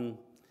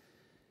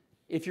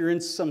 if you're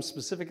in some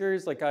specific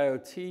areas like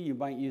IoT, you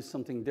might use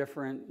something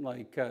different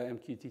like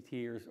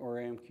MQTT or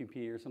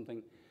AMQP or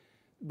something.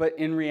 But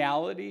in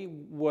reality,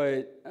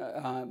 what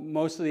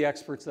most of the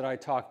experts that I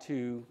talk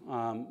to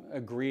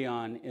agree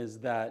on is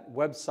that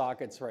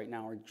WebSockets right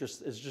now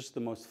is just the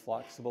most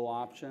flexible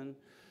option.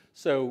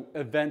 So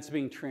events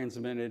being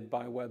transmitted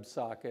by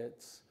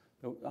WebSockets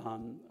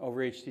over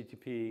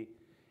HTTP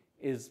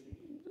is,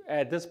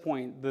 at this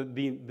point,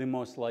 the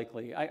most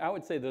likely. I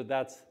would say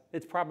that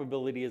its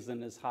probability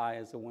isn't as high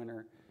as a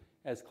winner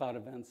as cloud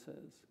events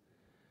is.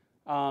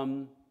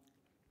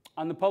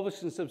 On the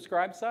publish and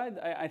subscribe side,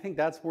 I think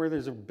that's where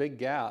there's a big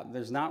gap.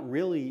 There's not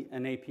really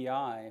an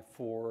API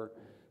for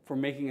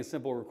making a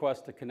simple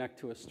request to connect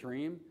to a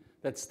stream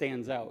that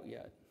stands out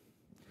yet.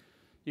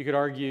 You could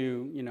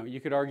argue,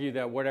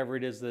 that whatever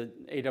it is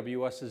that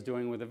AWS is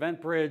doing with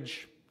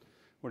EventBridge,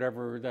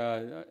 whatever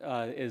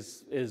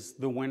is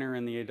the winner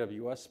in the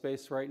AWS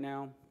space right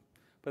now,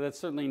 but that's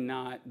certainly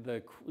not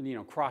the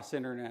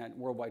cross-internet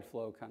worldwide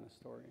flow kind of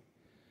story.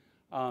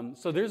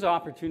 So there's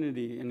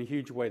opportunity in a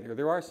huge way there.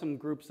 There are some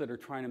groups that are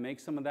trying to make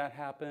some of that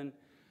happen.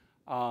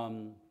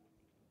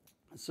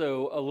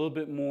 So a little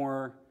bit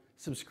more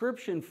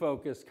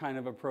subscription-focused kind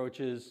of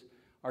approaches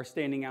are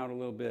standing out a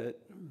little bit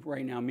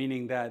right now,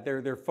 meaning that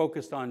they're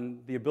focused on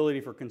the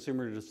ability for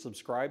consumers to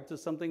subscribe to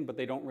something, but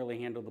they don't really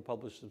handle the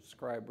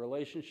publish-subscribe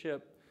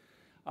relationship.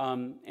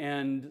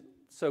 And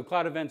so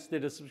Cloud Events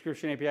did a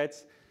subscription API.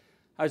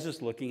 I was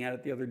just looking at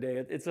it the other day.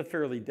 It's a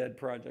fairly dead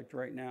project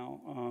right now.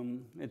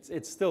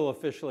 It's still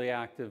officially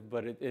active,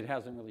 but it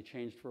hasn't really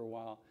changed for a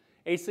while.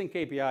 Async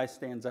API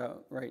stands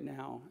out right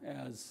now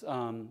as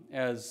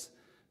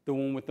the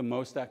one with the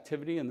most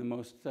activity and the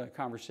most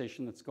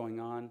conversation that's going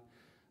on.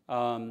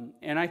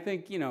 And I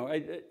think,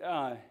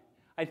 I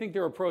think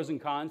there are pros and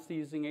cons to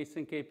using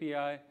Async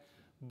API,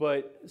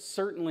 but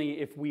certainly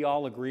if we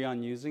all agree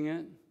on using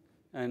it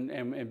and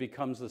it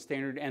becomes the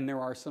standard, and there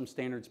are some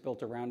standards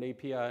built around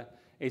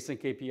Async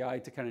API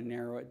to kind of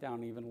narrow it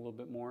down even a little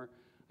bit more,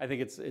 I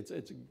think it's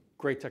a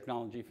great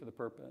technology for the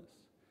purpose.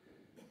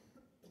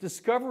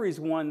 Discovery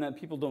is one that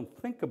people don't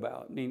think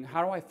about. I mean,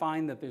 how do I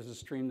find that there's a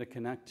stream to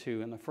connect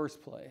to in the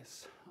first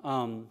place?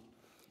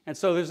 And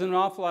so there's an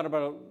awful lot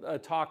about a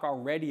talk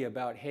already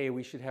about, hey,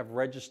 we should have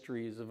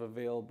registries of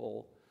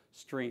available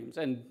streams.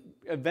 And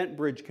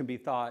EventBridge can be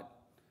thought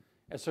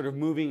as sort of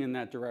moving in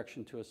that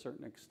direction to a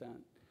certain extent.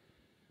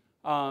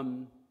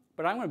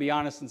 But I'm going to be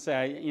honest and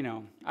say,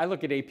 I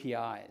look at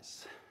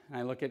APIs, and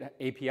I look at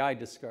API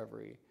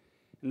discovery.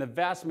 And the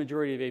vast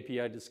majority of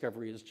API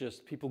discovery is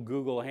just people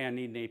Google, hey, I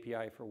need an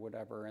API for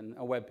whatever, and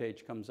a web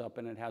page comes up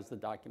and it has the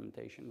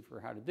documentation for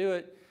how to do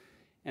it.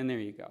 And there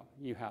you go.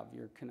 You have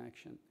your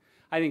connection.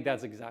 I think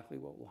that's exactly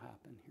what will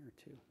happen here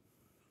too.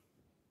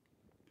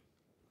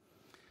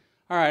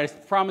 All right, I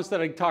promised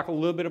that I'd talk a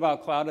little bit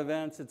about cloud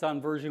events. It's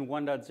on version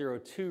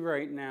 1.02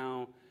 right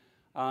now.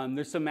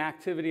 There's some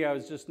activity I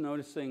was just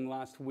noticing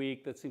last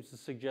week that seems to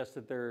suggest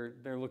that they're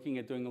looking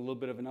at doing a little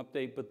bit of an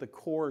update, but the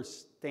core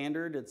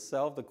standard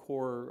itself, the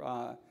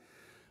core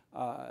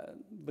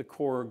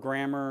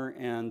grammar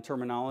and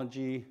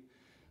terminology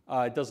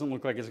It doesn't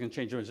look like it's going to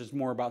change. It's just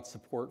more about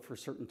support for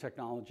certain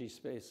technology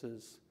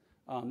spaces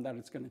that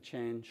it's going to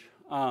change.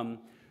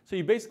 So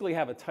you basically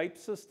have a type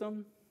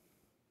system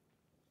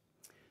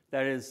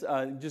that is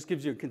just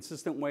gives you a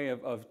consistent way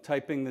of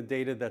typing the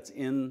data that's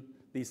in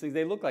these things.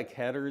 They look like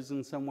headers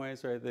in some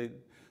ways, right?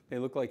 They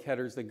look like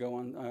headers that go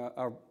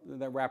on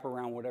that wrap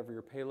around whatever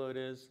your payload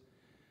is.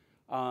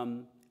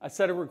 A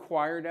set of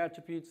required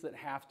attributes that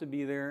have to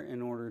be there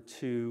in order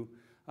to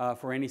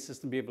for any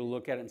system to be able to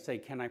look at it and say,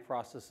 can I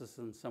process this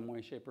in some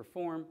way, shape, or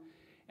form?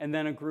 And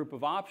then a group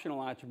of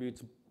optional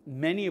attributes,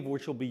 many of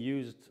which will be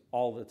used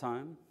all the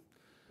time,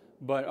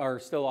 but are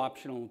still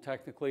optional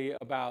technically,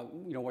 about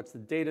what's the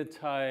data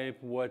type,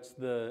 what's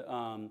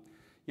the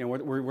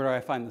where do I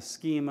find the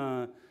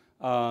schema,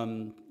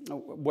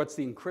 what's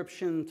the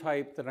encryption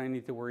type that I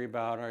need to worry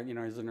about, or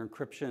is an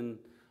encryption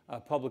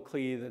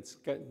publicly that's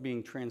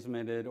being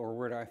transmitted, or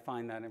where do I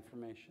find that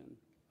information?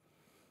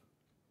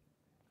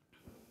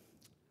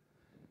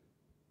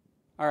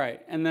 All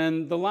right, and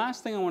then the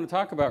last thing I want to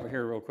talk about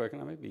here real quick,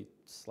 and I might be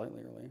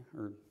slightly early,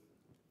 or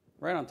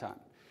right on time.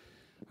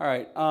 All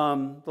right,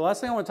 the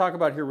last thing I want to talk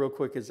about here real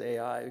quick is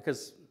AI,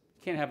 because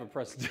you can't have a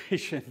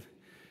presentation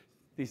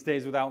these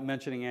days without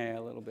mentioning AI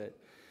a little bit.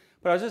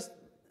 But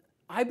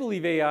I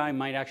believe AI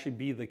might actually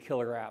be the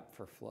killer app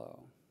for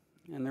Flow.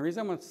 And the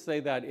reason I want to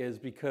say that is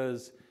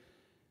because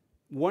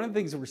one of the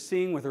things we're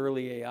seeing with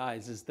early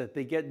AIs is that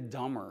they get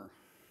dumber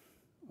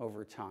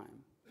over time.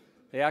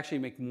 They actually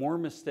make more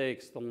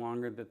mistakes the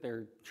longer that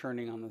they're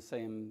churning on the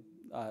same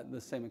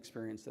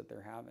experience that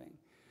they're having.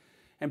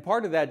 And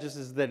part of that just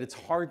is that it's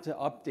hard to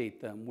update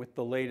them with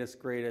the latest,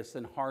 greatest,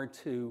 and hard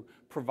to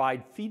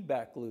provide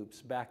feedback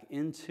loops back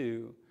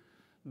into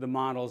the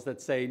models that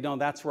say, no,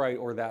 that's right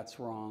or that's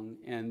wrong,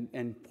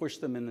 and push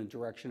them in the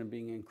direction of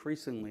being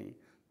increasingly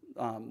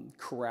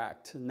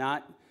correct.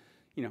 Not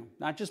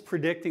just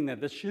predicting that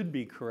this should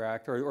be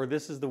correct, or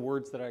this is the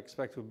words that I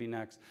expect would be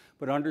next,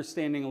 but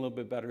understanding a little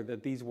bit better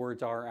that these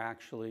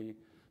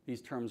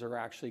terms are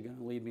actually going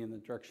to lead me in the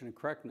direction of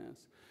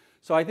correctness.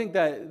 So I think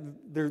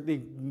that the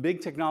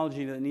big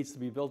technology that needs to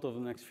be built over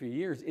the next few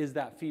years is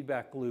that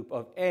feedback loop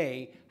of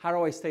how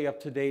do I stay up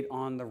to date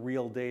on the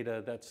real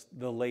data that's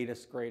the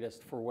latest,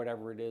 greatest for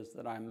whatever it is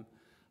that I'm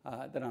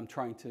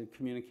trying to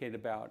communicate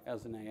about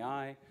as an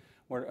AI,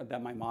 or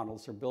that my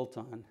models are built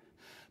on.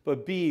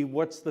 But B,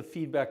 what's the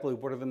feedback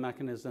loop? What are the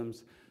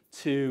mechanisms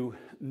to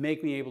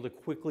make me able to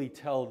quickly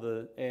tell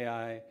the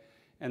AI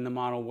and the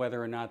model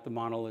whether or not the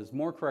model is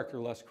more correct or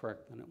less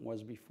correct than it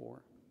was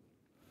before?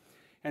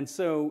 And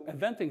so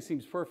eventing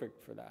seems perfect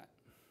for that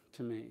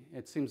to me.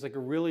 It seems like a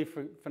really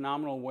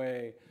phenomenal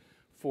way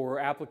for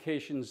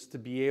applications to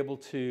be able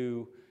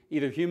to,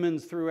 either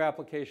humans through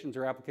applications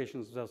or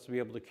applications themselves, to be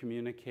able to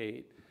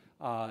communicate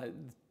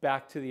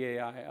back to the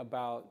AI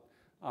about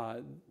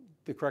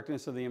the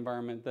correctness of the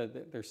environment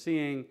that they're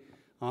seeing,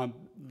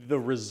 the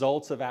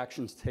results of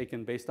actions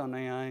taken based on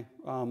AI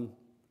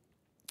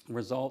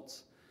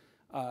results,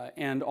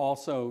 and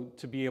also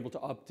to be able to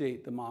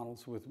update the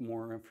models with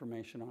more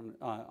information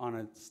on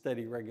a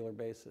steady, regular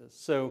basis.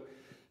 So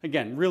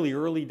again, really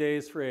early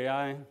days for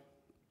AI,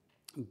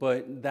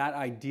 but that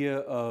idea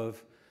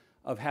of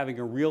having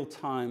a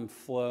real-time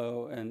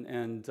flow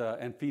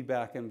and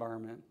feedback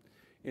environment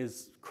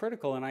is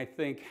critical, and I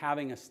think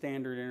having a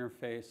standard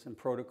interface and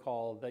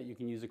protocol that you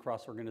can use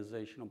across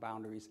organizational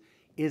boundaries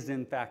is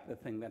in fact the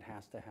thing that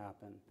has to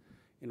happen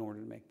in order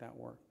to make that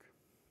work.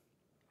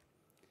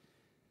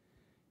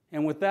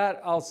 And with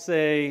that, I'll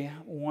say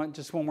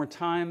just one more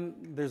time,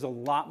 there's a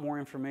lot more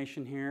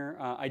information here.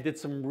 I did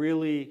some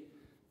really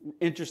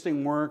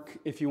interesting work.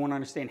 If you want to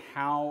understand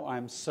how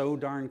I'm so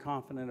darn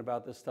confident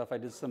about this stuff, I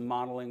did some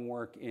modeling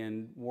work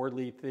in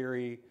Wardley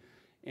theory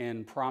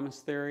and promise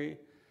theory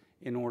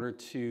in order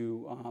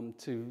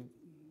to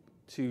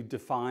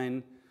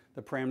define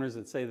the parameters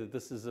that say that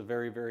this is a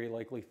very, very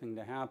likely thing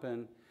to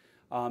happen.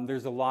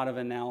 There's a lot of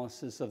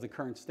analysis of the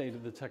current state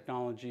of the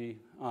technology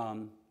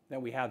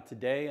that we have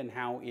today and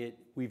how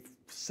we've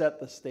set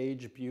the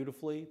stage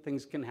beautifully.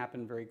 Things can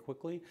happen very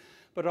quickly,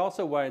 but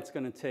also why it's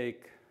going to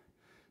take.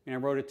 I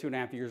wrote it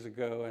 2.5 years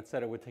ago. I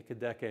said it would take a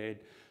decade,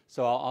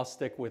 so I'll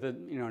stick with it.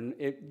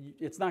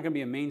 It's not going to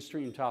be a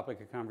mainstream topic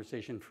of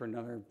conversation for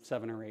another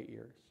 7 or 8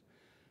 years.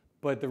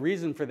 But the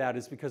reason for that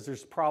is because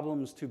there's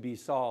problems to be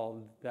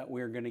solved that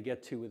we're going to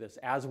get to with this.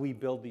 As we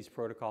build these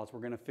protocols, we're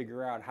going to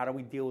figure out how do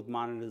we deal with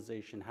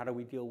monetization, how do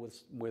we deal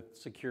with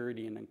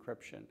security and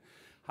encryption,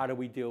 how do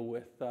we deal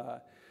with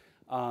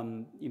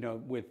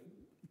with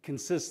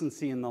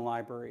consistency in the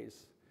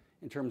libraries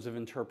in terms of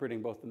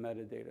interpreting both the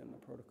metadata and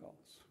the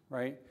protocols,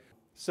 right?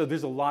 So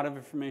there's a lot of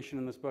information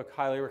in this book.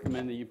 Highly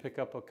recommend that you pick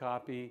up a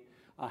copy.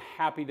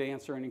 Happy to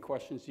answer any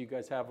questions you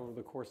guys have over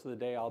the course of the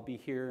day. I'll be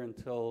here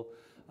until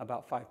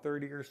about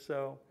 5:30 or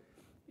so.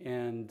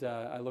 And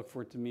I look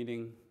forward to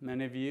meeting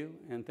many of you,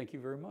 and thank you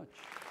very much.